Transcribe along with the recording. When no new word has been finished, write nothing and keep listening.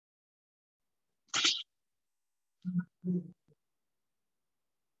तो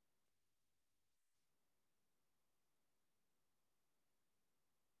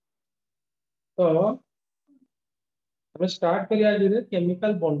हमें स्टार्ट करिए आज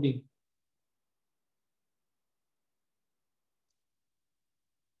केमिकल बॉन्डिंग।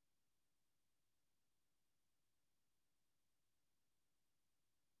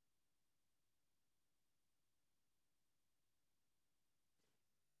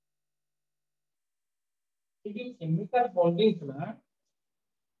 केमिकल बॉन्डिंग थला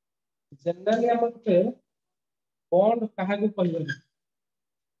जनरली हमके बॉन्ड कहा को कहले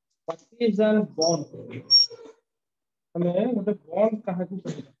व्हाट इज अ बॉन्ड हमें मतलब बॉन्ड कहा को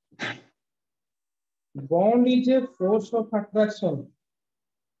कहले bond is a force of attraction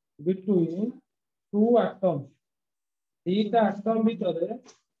between two atoms दीटा atom भीतर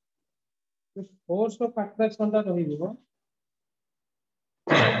फोर्स ऑफ अट्रैक्शन ता रहिबो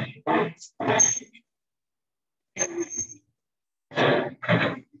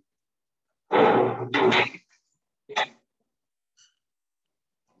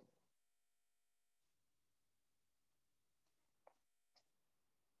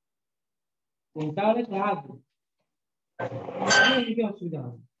उनका वाले क्लास ये असुविधा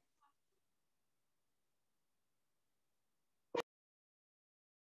है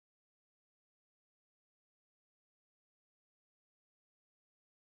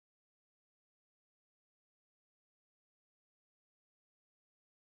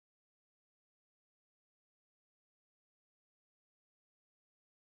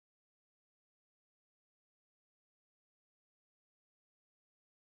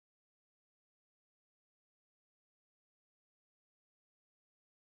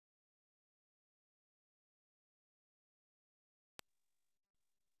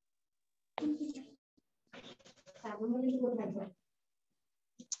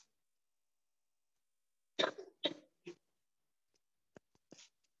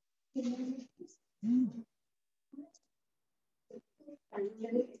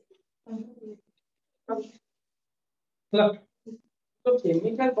तो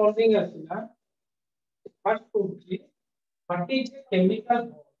केमिकल बॉन्डिंग आसिला फर्स्ट होची what is a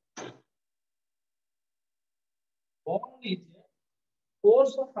chemical bond is a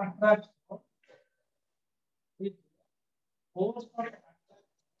force of attraction with force of attraction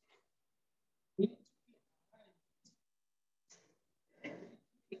which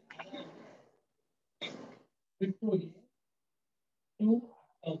between two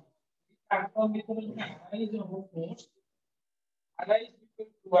atoms. Atom between arise of force arise between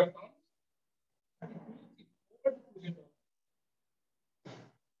two atoms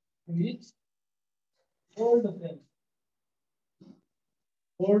which hold them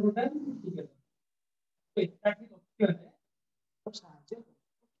together. So exactly what है तो साहाଯ୍य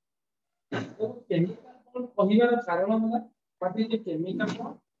तो chemical bond कहिबार कारण होला what is a chemical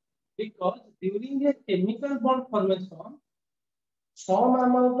bond because during a chemical bond formation some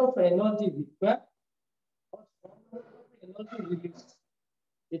amount of energy required or some amount of energy released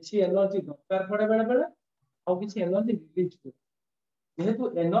କିଛି energy ଦରକାର ପଡେ ବେଳେ ବେଳେ ଆଉ କିଛି energy release ହୁଏ जेहेतु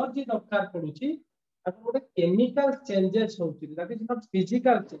energy ଦରକାର ପଡୁଛି ଆପଣ ଗୋଟେ chemical changes होउची that is not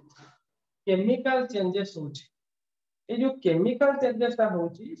physical change chemical changes होउची ये जो chemical changes ता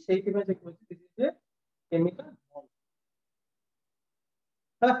होउची सेहि में देखोची जे chemical bond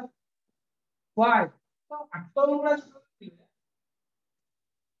है why तो atom गुड़ा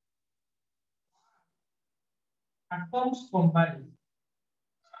atoms combine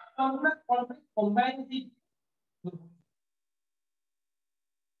atom गुड़ा combine ही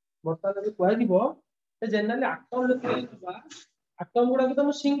ବର୍ତ୍ତମାନ ଯଦି କୁହାଯିବ जनरली आटम लेखा आटम गुड़ा तो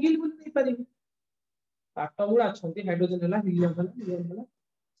हम सिंगल बोल नहीं पारिबे आटम गुड़ा अछंती हाइड्रोजन हला हीलियम हला हीलियम हला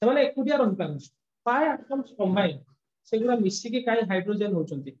सेमाने एकुटिया रहि पारन पाए आटम्स कंबाइन सेगुड़ा मिसी के काई हाइड्रोजन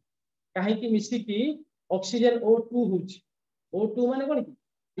होचंती काहे की मिसी की ऑक्सीजन O2 होची O2 माने कोन की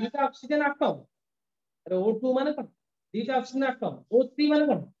दीटा ऑक्सीजन आटम अरे O2 माने कोन दीटा ऑक्सीजन आटम O3 माने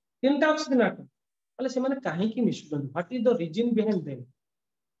कोन तीनटा ऑक्सीजन आटम माने सेमाने काहे की मिसुछन what is the reason behind them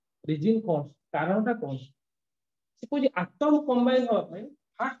reason कौन कारणटा कौन से कोई एटम कंबाइन हो भाई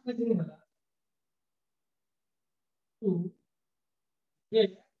फर्स्ट रीजन है to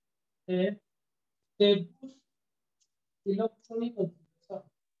get A stable electronic configuration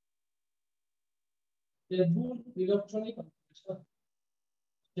stable electronic configuration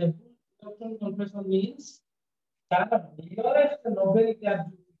stable electronic configuration means तार नियरेस्ट नोबेल गैस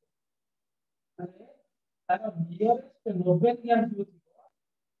माने तार नियरेस्ट नोबेल गैस जो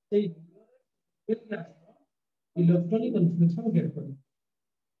से noble gas electronic configuration gate करी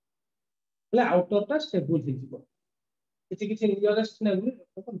એટલે આઉટર ଟା સ્ટેબલ થઈଯିବ କିଛି କିଛି ନିୟରେଷ୍ଟ ନେବୁ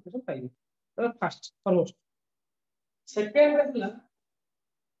କନଫ୍ୟୁଜନ ପାଇବେ ତ ଫାଷ୍ଟ ଫରମୋଷ୍ଟ सेकेंड रहला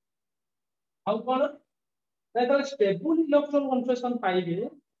आउ कोन जेतले स्टेबल इलेक्ट्रॉन कन्फर्मेशन पाइबे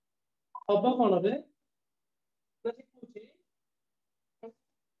अब कोन रे जति पूछे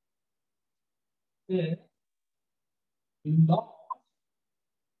ए loss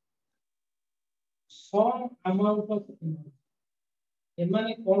some amount of energy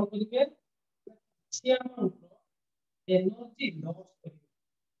एमाने कोन करिवे किछि अमाउंट एनर्जी लॉस करिवे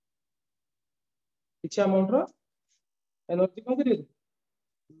किछि अमाउंट रो एनर्जी कोन करिवे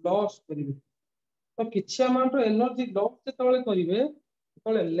लॉस करिवे तो किछि अमाउंट रो एनर्जी लॉस जेतले करिवे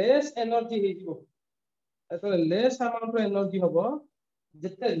जेतले लेस एनर्जी हेजिवो जेतले लेस अमाउंट रो एनर्जी होबो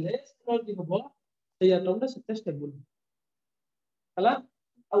जेते लेस एनर्जी होबो सेई एटम रे सेते स्टेबल हला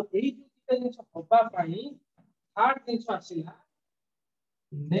आ एई जो जिंस होबा पाई थर्ड जिंस आसीला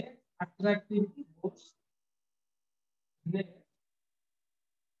net अट्रैक्टिविटी force net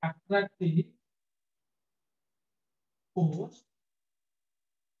attractive force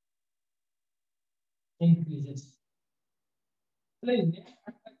increases net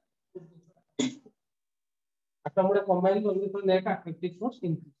आता मोडे कंबाइन करके तो net attractive force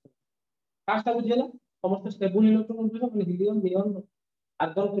increase fast आ बुझियला समस्त स्टेबल इलेक्ट्रॉन कन्फर्मेशन माने helium neon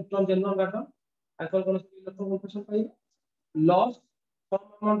argon krypton xenon garden Isle कोन इलेक्ट्रॉन कन्फर्मेशन पाइबे loss some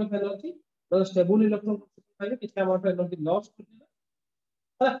amount of energy तो stable electron conformation पाइबे कितना amount of energy loss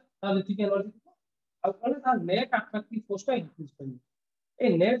करदिबे है ता जति के एनर्जी आ कोन ता नेट अट्रैक्टिव फोर्स का इंक्रीज करिवे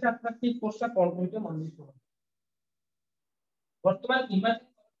ए नेट अट्रैक्टिव फोर्स का कोन कहते मानली को वर्तमान इमेजिन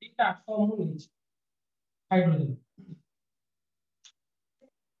तीनटा आटम मु लेछि हाइड्रोजन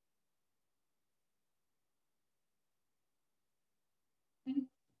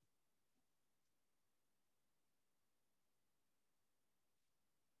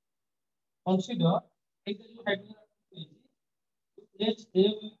consider एक जो हाइड्रोजन लेछि H A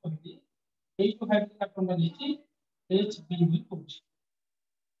will कहती ए जो hydrogen atom लेछि H B will कहछि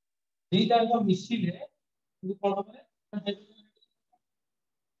दीटा जो मिसिले ಇದು कोन होबे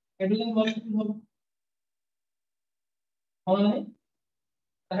हाइड्रोजन मॉलिक्यूल होबो और नहीं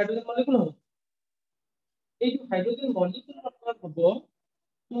हाइड्रोजन मॉलिक्यूल होबो ए जो हाइड्रोजन मॉलिक्यूल वर्तमान होबो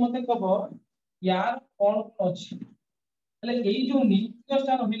तू मते कहबो यार कोन अछि એટલે এই जो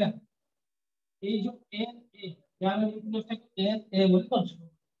न्यूक्लियसটা রহিলা এই जो एन ए यार न्यूक्लियसটা एन ए बोली कन्सिडर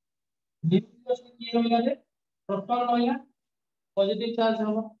न्यूक्लियस की रहिला रे प्रोटॉन रहिला पॉजिटिव चार्ज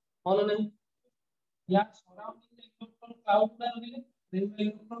होबो और नहीं या सराउंडिंग इलेक्ट्रॉन क्लाउड में रहिले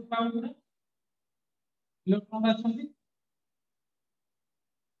इलेक्ट्रॉन क्लाउड में इलेक्ट्रॉन आछंती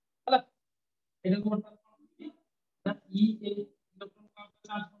हला एटा को ना ई ए इलेक्ट्रॉन क्लाउड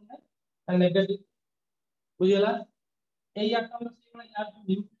चार्ज होने नेगेटिव बुझियला ए एटम से यार जो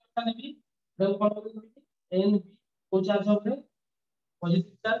न्यूक्लियसटा नेबी देव कोन बोली एन बी को चार्ज होबे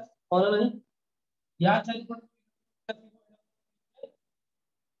पॉजिटिव चार्ज और नहीं या चार्ज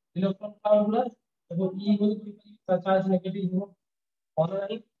इलेक्ट्रॉन क्लाउड এবং ই বলি চার্জ নেগেটিভ हो और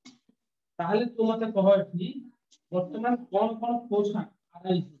नहीं তাহলে তোমাকে কহ কি বর্তমান কোন কোন ফোর্স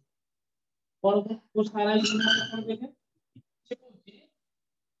আরাইছে কোন কোন ফোর্স আরাইছে কোন দেখে সে বলছে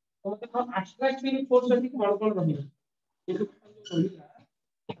তোমাকে কোন অ্যাট্রাক্টিভ ফোর্স আছে কোন কোন রহিলা এই রহিলা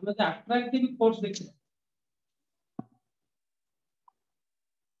আমরা যে অ্যাট্রাক্টিভ ফোর্স দেখি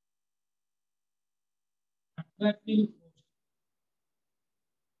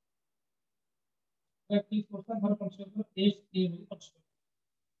अट्रैक्टिव फोर्स का हर कंसेप्ट में एच ए भी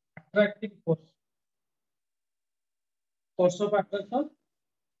concept attractive force of attraction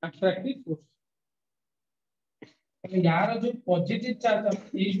attractive force यार जो पॉजिटिव चार्ज है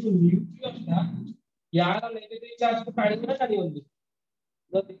ये जो न्यूक्लियस था यार नेगेटिव चार्ज को काढी ना काढी होंदी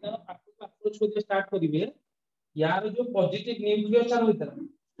जब दिखाना आपको अप्रोच को स्टार्ट करिवे यार जो पॉजिटिव न्यूक्लियस चार्ज होता है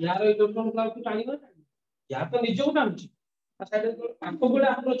यार इलेक्ट्रॉन क्लाउड को काढी ना यार तो निजो काढुची आ साइड आपको बड़ा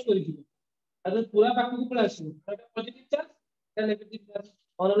अप्रोच करिथिबो अगर पूरा पाखु को पळा आसीबो एटा पॉजिटिव चार्ज या नेगेटिव चार्ज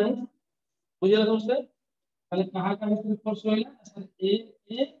और नहीं बुझिला दोस्त ताले कहा का फोर्स रहिला ए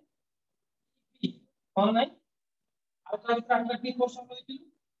ए बी और नहीं आउटर अट्रैक्टिव फोर्स हम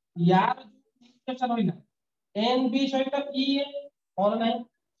देखिलु यार जो इंटरसेक्शन रहिला एन बी सहित ई ए और नहीं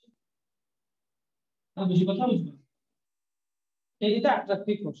आ बुझी କଥା बुझी एटा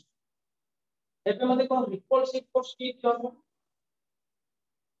अट्रैक्टिव फोर्स एबे मते कोन रिपल्सिव फोर्स की होबो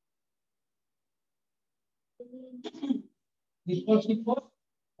रिपल्सिव फोर्स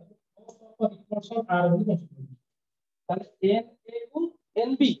रिपल्शन आर भी कंसीडर ताले एन ए को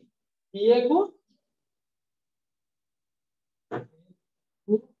एन बी ई ए को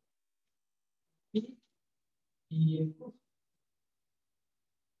बी ई ए को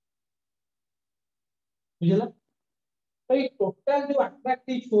बुझला तो ये टोटल जो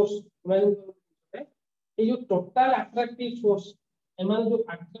अट्रैक्टिव फोर्स मैंने ये जो टोटल अट्रैक्टिव फोर्स एमान जो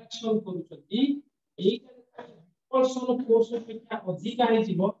अट्रैक्शन करूछथि एई रिपल्शन फोर्स अपेक्षा अधिक है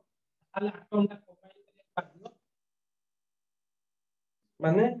जीवो ताले एटम ता कंबाइन करे पारियो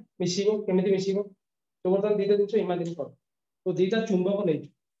माने मिसिबो केमिति मिसिबो तो बर्तन दीटा दिनस इमेजिन कर तो दीटा चुंबक नै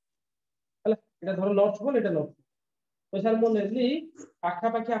हला एटा धर नॉर्थ पोल एटा नॉर्थ तो सर मो नेली पाखा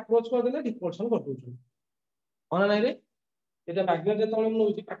पाखी अप्रोच कर देले रिपल्शन कर दोछु ओना नै रे एटा मैग्नेट जेतले मु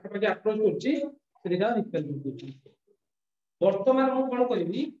नउची पाखा पाखी अप्रोच करची सेटा रिपेल करची वर्तमान मु कोन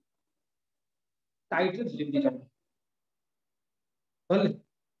करबी टाइट रे धरि दीटा बोले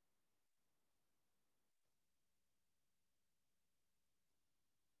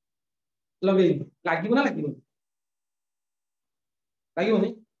लगे लागिबो ना लागिबो लागिबो नै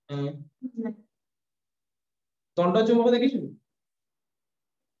दंड चुंबक देखिछु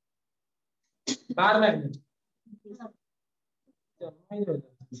बार मैग्नेट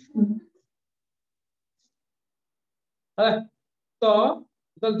है तो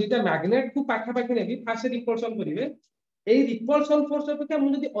तो दीटा मैग्नेट को पाखा पाखी नेबी फास्ट रिपल्शन करिवे एई रिपल्शन फोर्स अपेक्षा मु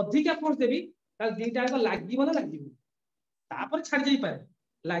जदी अधिक फोर्स देबी ताल दीटा को लागिबो ना लागिबो तापर छाड़ जाई पारे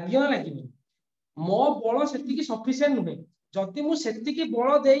लागियो ना लागिबो मो बल सेति की सफिशिएंट नुहे जदी मु सेति की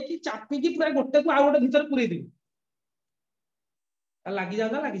बल देई की चापी की पूरा गोटे को आ गोटे भीतर पुरै देबी ता लागी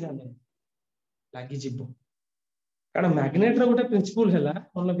जांदा लागी जिवो कारण मैग्नेट रो गोटे प्रिंसिपल हैला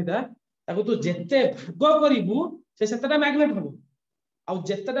मन पिता ताको तू जेते भाग करिवु से सेतेटा मैग्नेट हबो आ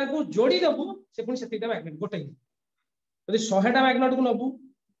जेतेटा को जोड़ी दबु से पुनी सेतिटा मैग्नेट गोटे यदि 100 टा मैग्नेट को नबु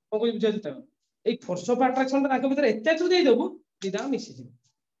को बुझै जेता ए फोर्स ऑफ अट्रैक्शन ताको भीतर एते थ्रू देई दबु दिदा मिसि जिवो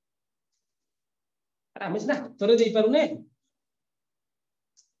अरे हम सिना हाथ रे देई पारु ने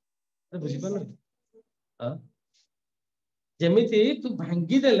बुझी पारु हां जेमिति तू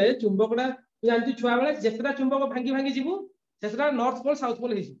भांगी देले चुंबकड़ा तू जानती छुआ बेले जेतरा चुंबक भांगी भांगी जीवु सेतरा north pole south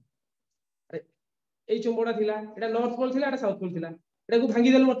pole hazy अरे ए चुंबकड़ा थिला एटा नॉर्थ पोल थिला एटा साउथ पोल थिला एटा को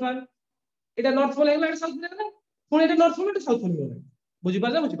भांगी देले वर्तमान एटा नॉर्थ पोल हेला एटा साउथ पोल हेला पुणी एटा नॉर्थ पोल एटा साउथ पोल हेला बुझी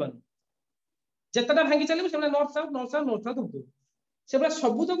पार जेतरा भांगी चले से north south north south north south होतो से पूरा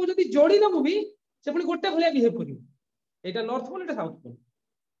सब तक जदी जोड़ी दबु भी से पुणी गोटे भलिया बिहेव करियो एटा नॉर्थ पोल एटा साउथ पोल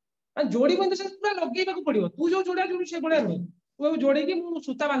आ जोड़ी बंद से पूरा लगेबा को पड़ियो तू जो जोड़ा जोड़ी से बळिया नहीं तू जोड़ी की मु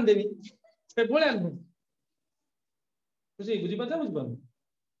सूता बांध देबी से बळिया नहीं बुझी पार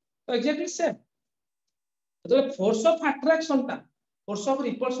तो एग्जैक्टली सेम तो फोर्स ऑफ अट्रैक्शन ता फोर्स ऑफ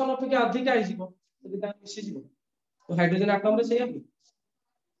रिपल्शन अपेक्षा अधिक आइ जीवो जदी ता मिसि जीवो तो हाइड्रोजन एटम रे सेया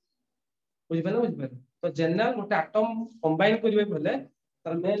बुझी पार तो जनरल गोटे एटम कंबाइन करिवे भले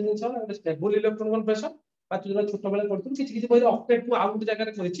तर मेन जिंस गोटे स्टेबल इलेक्ट्रॉन कन्फर्मेशन बा तू जो छोट बेले पढतु किछि किछि बहिरे ऑक्टेट को आउट जगह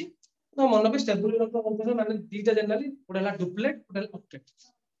रे करिछि तो मन पे स्टेबल इलेक्ट्रॉन कन्फर्मेशन माने दीटा जनरली गोटे हला डुप्लेट गोटे हला ऑक्टेट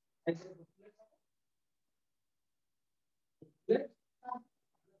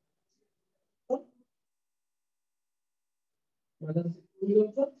मतलब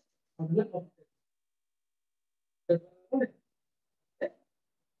इलेक्ट्रॉन मतलब ऑक्टेट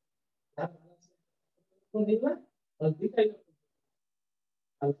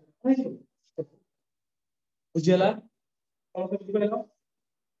बुझियला कौन से बुझी पाइलो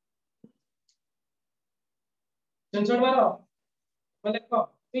सेंसर मारो बोले को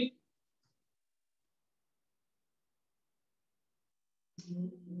ठीक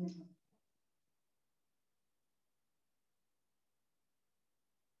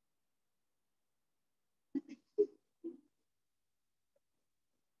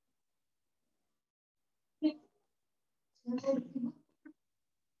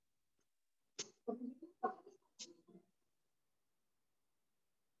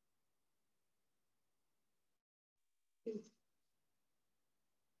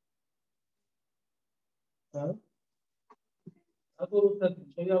हां अब उत्तर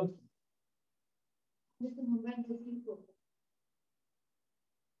सही आओ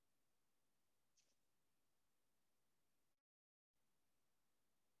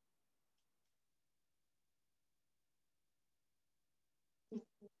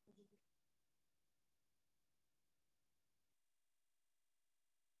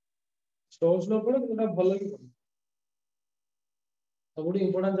स्टोर्स न पड़े गोटा भलो की पड़े सबुठी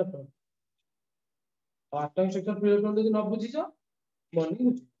इंपोर्टेंट चैप्टर एटॉमिक स्ट्रक्चर प्रिय जदी न बुझिছো मनी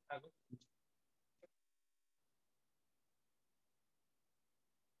बुझ आगो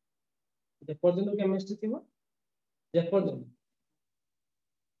जे पर्यंत केमिस्ट्री थिबो जे पर्यंत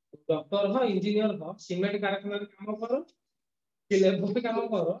डॉक्टर हो इंजीनियर हो सीमेंट कारखाना रे काम करो कि लेबर पे काम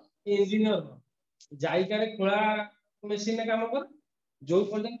करो इंजीनियर हो जाई कारे खोला मशीन रे काम कर जो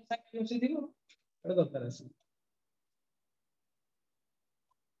पर्यंत केमिस्ट्री थिबो एटा दरकार আছে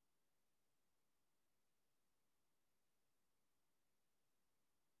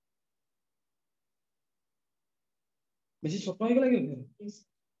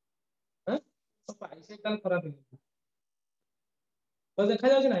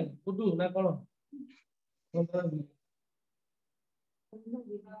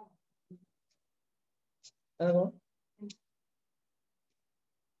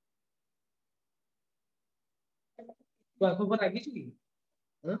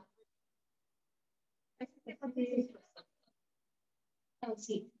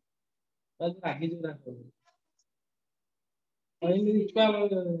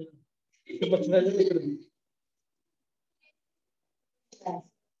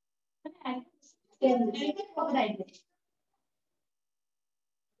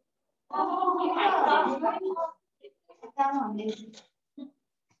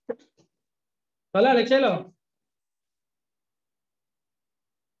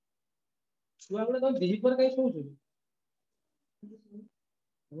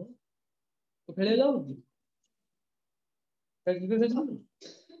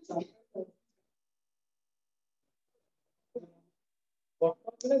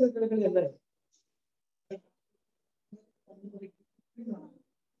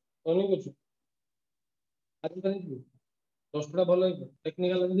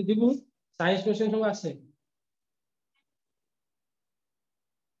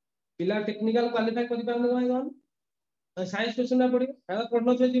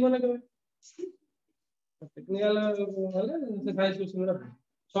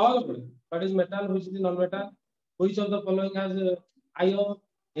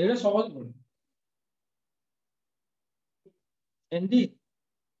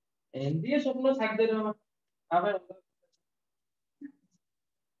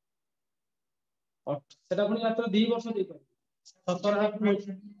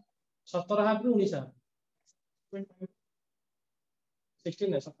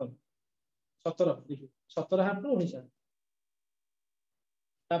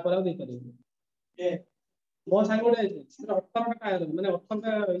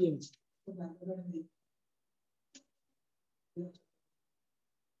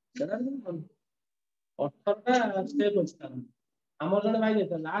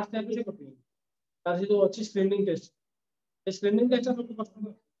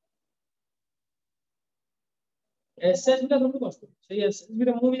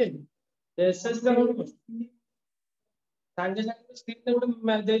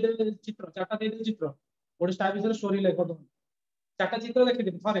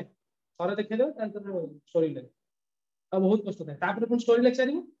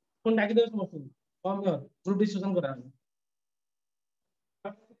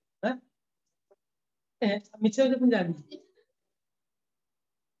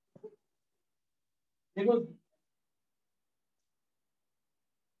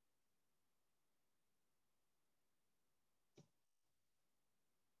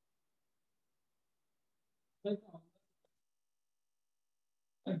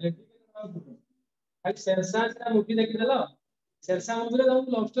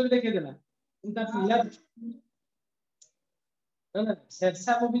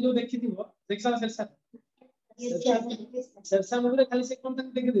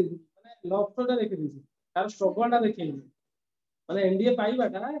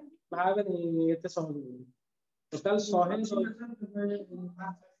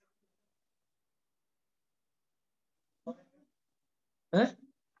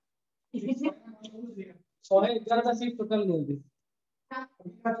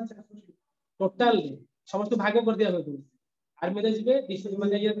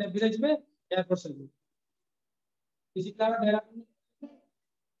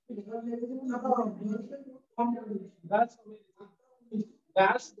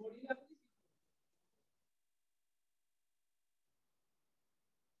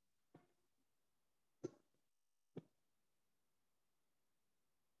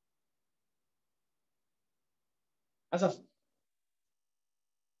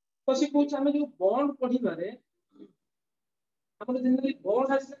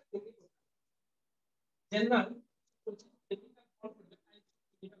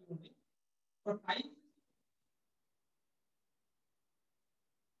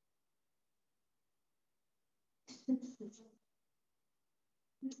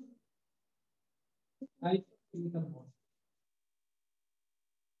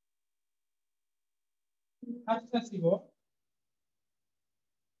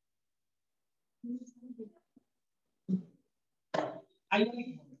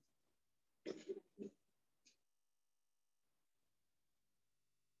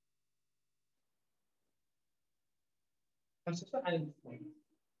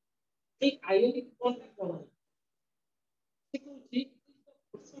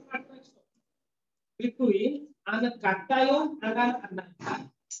between an cation and an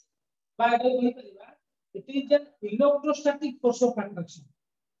anion. It is an electrostatic force of attraction.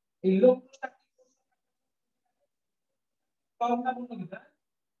 Electrostatic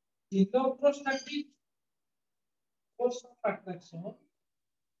electrostatic force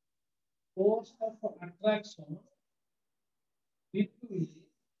of attraction between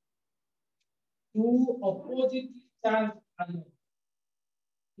two oppositely charged ions.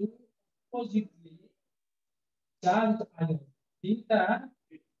 Two oppositely charged ions. Theta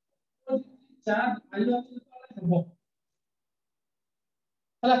oppositely charged ions ହେବ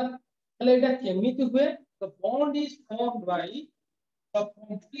ହେଲା ହେଲେ ଏଟା କେମିତି ହୁଏ the bond is formed by the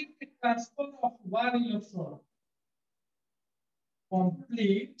complete transfer of one electron.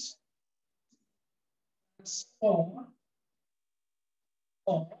 Complete transfer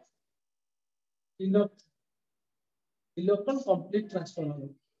of electron complete transfer হবে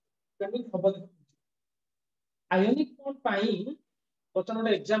କେମିତି ହବ ionic bond ପାଇଁ ବର୍ତ୍ତମାନ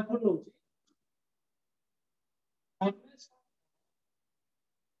ଗୋଟେ एग्जांपल ରହୁଛି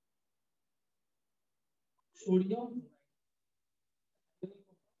सोडियम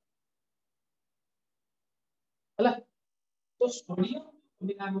ହେଲା तो सोडियम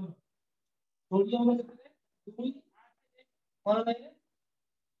मिलान सोडियम में कितने 2 और में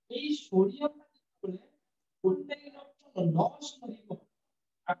এই সোডিয়াম ଗୋଟେ ইলেকট্রন লস করিব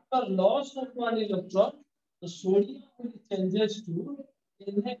after loss of one electron the sodium will changes to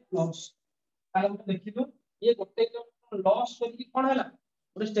Na plus कारण देखिलो ये ଗୋଟେ इलेक्ट्रॉन लॉस करी कोन हला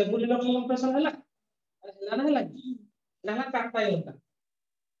ଗୋଟେ स्टेबल इलेक्ट्रॉन कंप्रेशन हला ହେଲା ନା ହେଲା ହେଲା କାଟାୟନ ଟା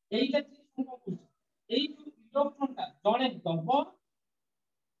এইটা কি সম্ভব এই যে ইলেকট্রনটা জଣେ দব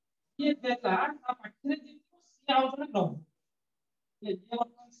ये देला ता पाखरे जे सी आउटरे दब ये जे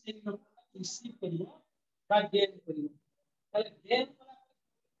वर्तमान से इलेक्ट्रनटा रिसीव करियो बा गेन करियो ताले गेन कला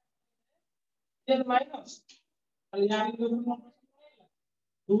गेन माइनस ताले यानी इलेक्ट्रन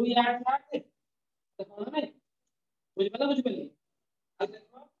 2 8 8 देखो ना बुझ पले आ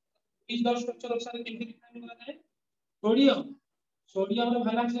देखो इस दो स्ट्रक्चर अनुसार केमती डिफाइन करा जाए सोडियम सोडियम रे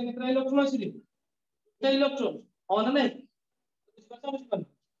वैलेंस में कितना इलेक्ट्रॉन आसिले कितना इलेक्ट्रॉन ऑन है बुझ पले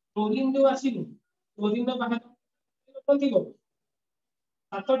क्लोरीन जो आसिलो क्लोरीन रो बाहर इलेक्ट्रॉन थीबो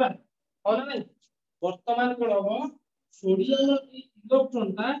सातटा ऑन है वर्तमान कोन हो सोडियम रो इलेक्ट्रॉन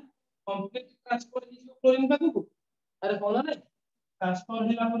ता कंप्लीट ट्रांसफर हिजो क्लोरीन पाखु अरे कोन है ट्रांसफर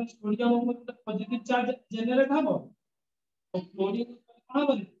होला पर सोडियम ऊपर पॉजिटिव चार्ज जनरेट हबो तो क्लोरीन कोन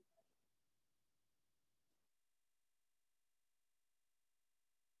हबो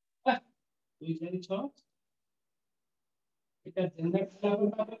 2 4 6 এটা जनरेट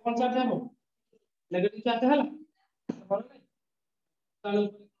होला पर कोन चार्ज हबो नेगेटिव चार्ज हला बोल नै तालो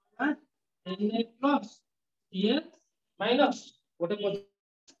हां Na प्लस Cl माइनस गोटे गोटे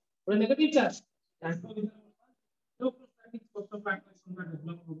negative charge transfer electrostatic force of attraction का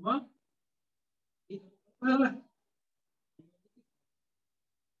डेवलप होगा ये होला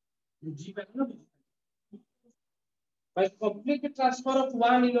बुझी pilo by complete transfer of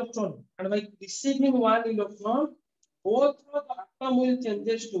one electron and by receiving one electron both of the atom will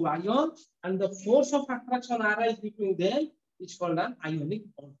changes to ion and the force of attraction arise between them is called an ionic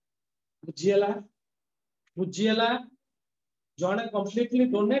bond बुझियला जणे completely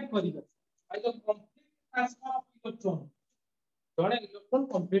donate करिवो by the complete transfer of electron जणे electron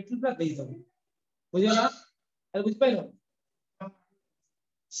completely पूरा देई दबो बुझियला अरे बुझ pilo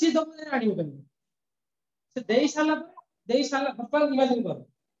सी दबो audio करिवो से देई साला बर्तमान इमेजिन कर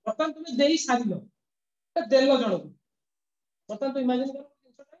बर्तमान तुम देई सारिलो तो देलो जणो बर्तमान तो इमेजिन कर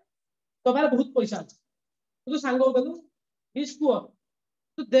तो बारे बहुत पैसा আছে तू सांगो देलु 20 को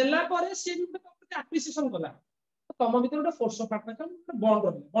तो देला पारे से भी तो एप्रिसिएशन कला तो तम भीतर ଗୋଟେ फोर्स ऑफ अट्रैक्शन बॉन्ड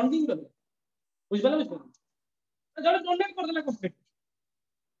रहले बॉन्डिंग रहले बुझबला जण डोनेट कर देला कंप्लीट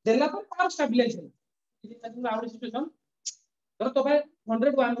देला पर पावर स्टेबलाइज होला इमेजिन आउट सिचुएशन तर तो भाई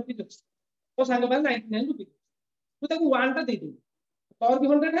 101 रुपीस तो सांगो भाई 99 रुपीस तू ताको 1 टा दे दे तोर भी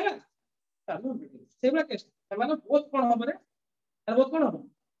 100 हैला चालू सेबला केस ସେମାନେ बहुत कोन हमरे और बहुत कोन हम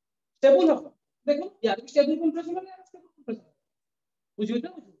स्टेबल हो देखो यार स्टेबल कंप्रेशन है यार स्टेबल कंप्रेशन बुझियो तो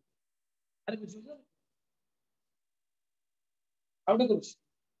अरे बुझियो तो आउट करू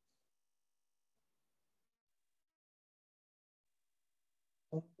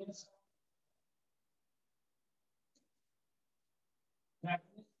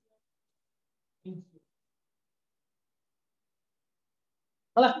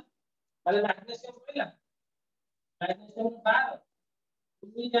होला তাহলে ম্যাগনেসিয়াম কইলা ম্যাগনেসিয়াম 12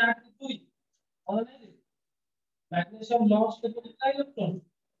 2 8 2 होला নাই ম্যাগনেসিয়াম লস করতে কিतना इलेक्ट्रॉन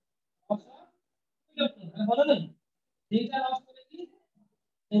लॉस इलेक्ट्रॉन होला নাই এইটা লস করে কি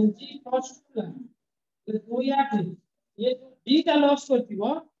Mg + 2 2 8 ये जो dीटा लॉस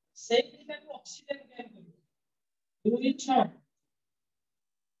करथिबो सेई dीटा को ऑक्सीजन गेन करबो 2 6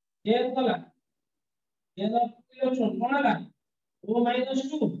 गेन कला गेन ऑफ इलेक्ट्रॉन कोन हला O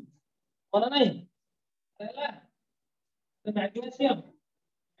 -2 कोन नाही हैला तो मैग्नीशियम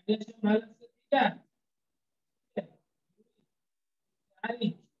माइनस dीटा आई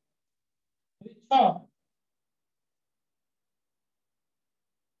 2 6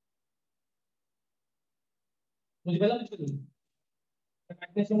 बुझिबला बुझिबला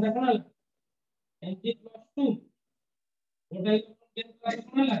मैग्नीशियम का कोन हला Mg+2 गोटा इलेक्ट्रॉन गेन कला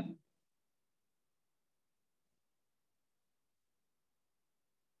कोन हला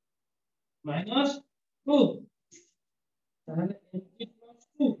 -2 তাহলে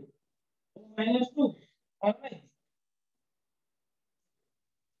Mg+2 O -2 और नहीं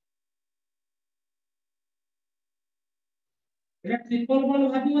এটা ট্রিপল বন্ড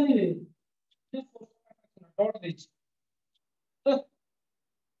ভাবিবনি রে ডট দেছি তো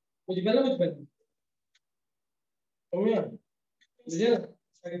বুঝিবেলা বুঝিবেলা তুমি বুঝে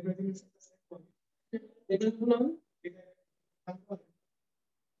এটা শুনো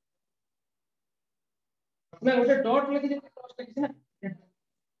मैं ওটা ডট লিখে দিতে ক্রস লিখেছি না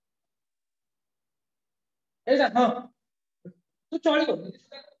এইটা হ্যাঁ তো চলিব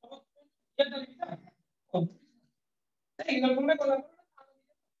এটা লিখা এই রকমটা করা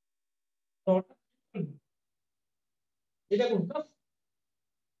ডট এটা কোনটা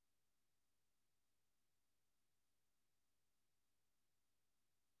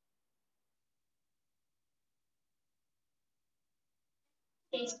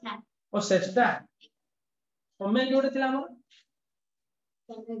চেষ্টা ও চেষ্টা কমেন্ট কোডে ছিল আমার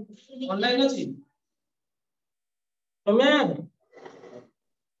অনলাইন আছে কমেন্ট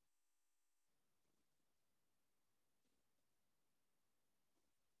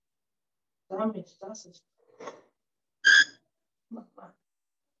Tamam estás.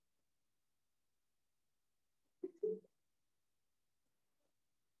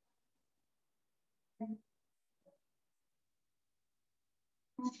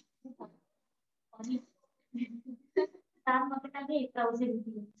 तार मकटागे ट्राउजर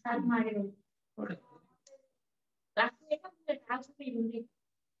दियो तार मारे राखो एका मुझे ढाक से लूंगी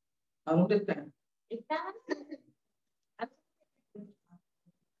हम देखते हैं इतना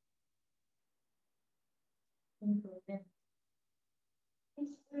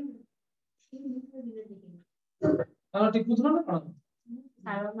और टिक पूछना ना कौन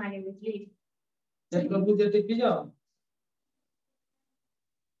तार मारे प्लीज प्रभु जे टिक जाओ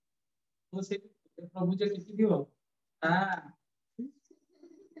वो से प्रभु जे टिक दियो हां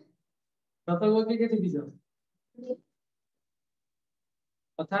कत वो के टिक जाओ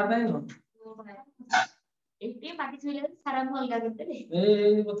कथा नहीं हो एते बाकी छुले सारा भल गा करते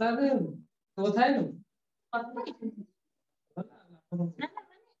ए बता दे तो बताए ना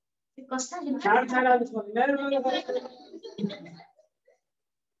कष्ट छाड़ छाड़ आज सुन यार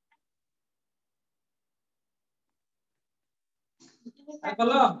आ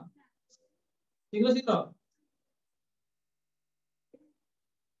कल शीघ्र शीघ्र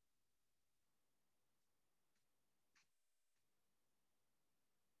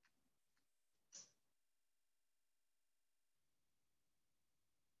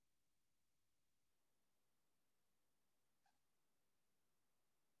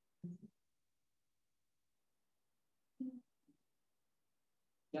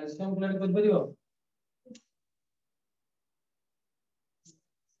कैल्शियम प्लेट कर परियो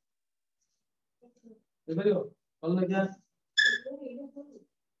परियो कल ना क्या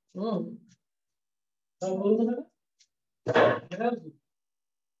सब बोल ना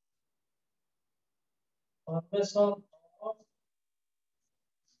formation of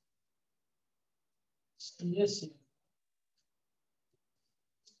CaC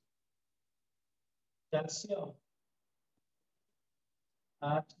कैल्शियम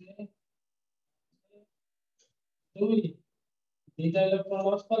 8 में 2 dita electron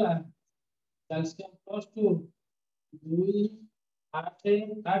loss कला कैल्शियम +2 2 8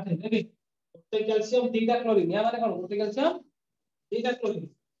 8 देखि गोटे कैल्शियम दीटा क्लोरीन या माने कोन गोटे कैल्शियम दीटा क्लोरीन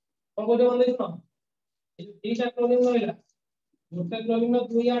कोन गोटे मन देखो ये दीटा क्लोरीन रहला गोटे क्लोरीन में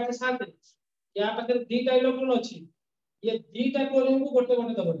 2 8 7 या पाखे दीटा इलेक्ट्रॉन अछि ये दीटा क्लोरीन को गोटे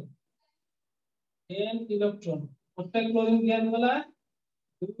गोटे दबो 10 इलेक्ट्रॉन गोटे क्लोरीन गेन वाला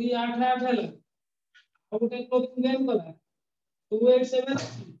 2 8 8 हैला और गोटे क्लोरीन गेन वाला 2 8 7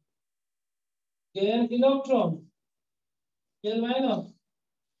 10 इलेक्ट्रॉन गेन माइनस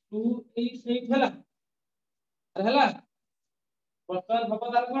 2 8 8 हैला हैला वर्तमान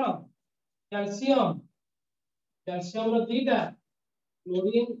भपदार कोन कैल्शियम कैल्शियम रो दीटा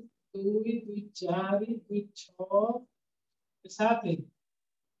क्लोरीन 2 2 4 2 6 7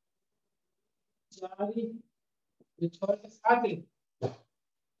 4 2 6 7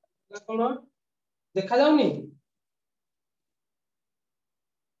 कौन देखा जाऊनी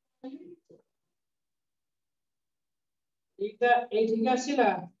এইটা এইদিকে আসিলা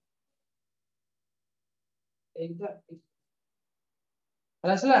এইটা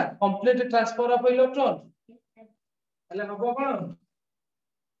আসলা কমপ্লিট ট্রান্সফার অফ ইলেকট্রন তাহলে হবো কোন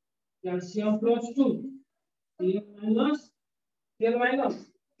calcium plus 2 Cl minus Cl minus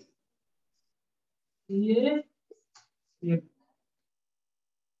Ca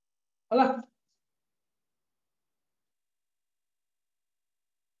হলা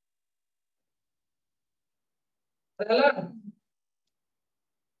হলা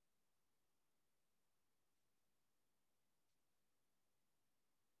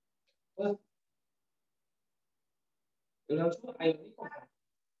এগুলো হচ্ছে আয়নিক কম্পাউন্ড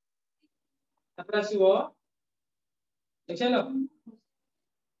তারপর আসিব দেখছেন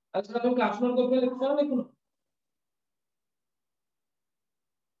আচ্ছা তুমি ক্লাস নোট করবে লিখছো না কোনো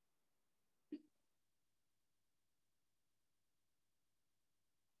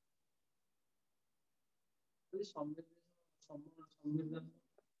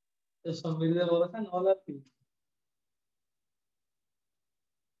সমৃদ্ধ বলা নহলে কি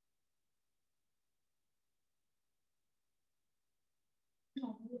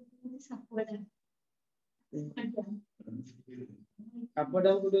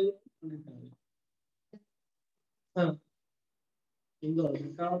কাপড়টা গুলো হ্যাঁ ইন্দো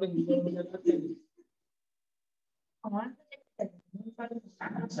কাপড়টা ইন্দো মানে থাকে আমার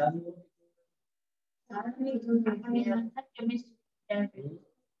আচ্ছা কেমিস্ট্রি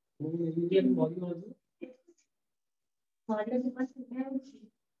ইন্ডিয়ান বডি হচ্ছে মডেল পাশে আছে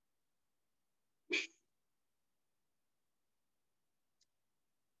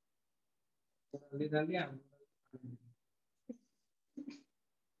দাঁড়িয়ে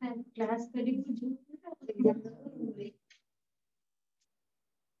क्लास करी कुछ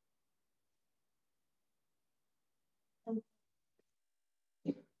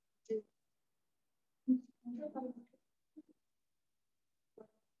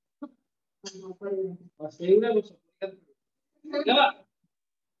ସେଇଗୁଡା ଦେବା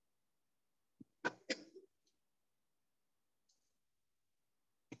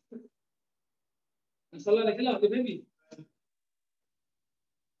ଆସିଲା ଦେଖିଲା କେବେ ବି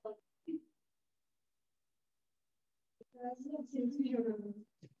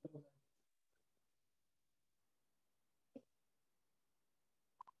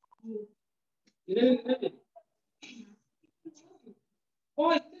ଇରେ ଇରେ ଓ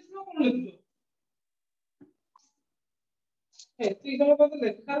ଏତେ ସ୍ଲୋ କଣ ଲେଖୁଛ ଏତେ ସମୟ ତ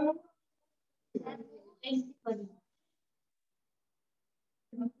ଲେଖା ହବ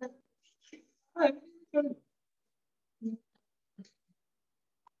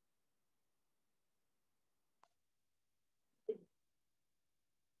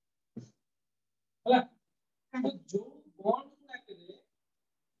ହେଲା जो बॉन्ड गुड़ाके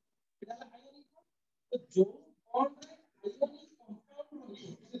एटा आयनिक तो जो बॉन्ड आयनिक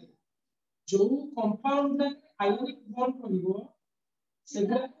कंपाउंड जो compound ionic bond करिवो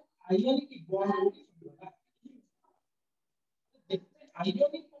सेगुडा ionic bond देखते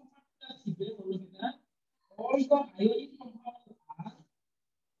आयनिक कंपाउंड थिबे बोलना all the ionic compounds are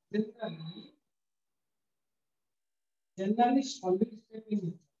generally solid state in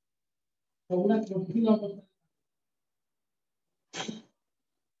nature सबुरा जटिल अवस्था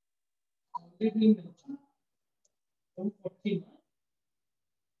solid in nature तो कठिन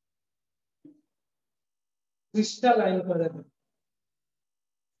crystalline कर देते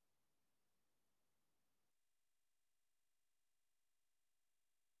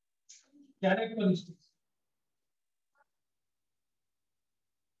characteristics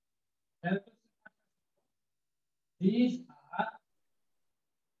these are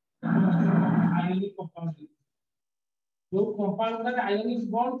ionic compounds जो कंपाउंड का आयनिक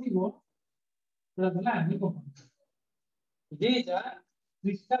बॉन्ड थी वो मतलब ionic compound these are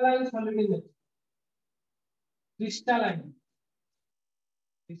crystalline solid in nature crystalline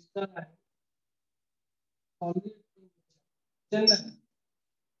solid generally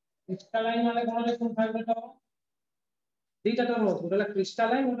crystalline माने कोन रे कोन फाइबर टा दीटा टर्म हो गोला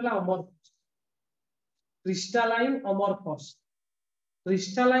crystalline गोला amorphous crystalline amorphous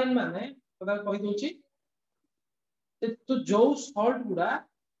crystalline माने तोदा कहि दोची तो जो सॉल्ट गुडा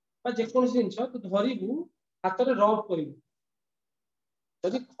बा जे कोन जिंस तो धरिबु हाथ रे रब करिबु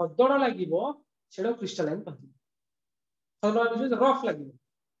जदि खदड़ लागिबो सेडो क्रिस्टलाइन कहबो खदड़ बिसे रफ लागिबो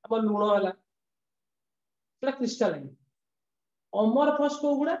अब लूण हला सेडा क्रिस्टलाइन अमरफस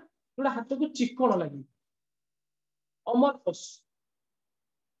को गुडा जोड़ा हाथ को चिकण लगे अमरफस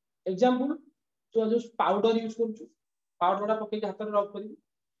एग्जांपल जो पाउडर यूज कर पाउडर पकड़ हाथ में रब कर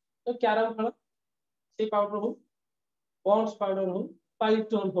तो कैरम खेल से पाउडर हो पॉन्ड्स पाउडर हो पाइप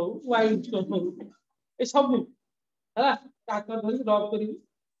टोन हो व्हाइट टोन हो ये सब है हाथ में धर रब कर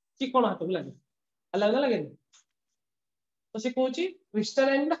चिकण हाथ को लगे अलग लगे तो से कौन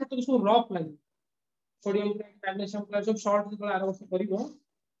क्रिस्टलाइन हाथ को सब रफ लगे सोडियम क्लोराइड मैग्नीशियम क्लोराइड सब शॉर्ट जो आर वर्ष करिवो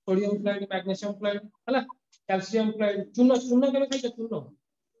सोडियम क्लोराइड मैग्नीशियम क्लोराइड है कैल्शियम क्लोराइड चून चून के खाई चून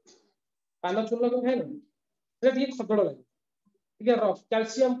पान चून के खाई ना खदड़ लगे ठीक है रफ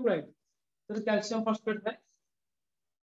कैल्शियम क्लोराइड तो कैल्शियम फॉस्फेट है